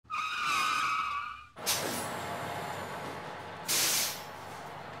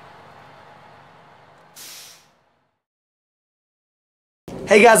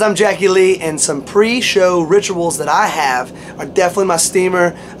Hey guys, I'm Jackie Lee, and some pre-show rituals that I have are definitely my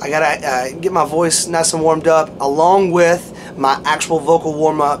steamer. I gotta get my voice nice and warmed up, along with my actual vocal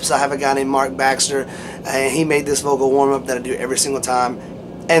warm-ups. I have a guy named Mark Baxter, and he made this vocal warm-up that I do every single time.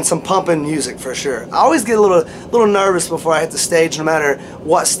 And some pumping music for sure. I always get a little nervous before I hit the stage, no matter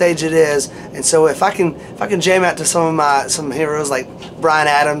what stage it is. And so if I can jam out to some heroes like Bryan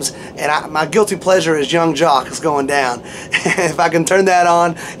Adams, and my guilty pleasure is Young Jock is going down. If I can turn that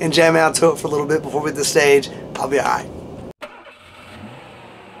on and jam out to it for a little bit before we hit the stage, I'll be alright.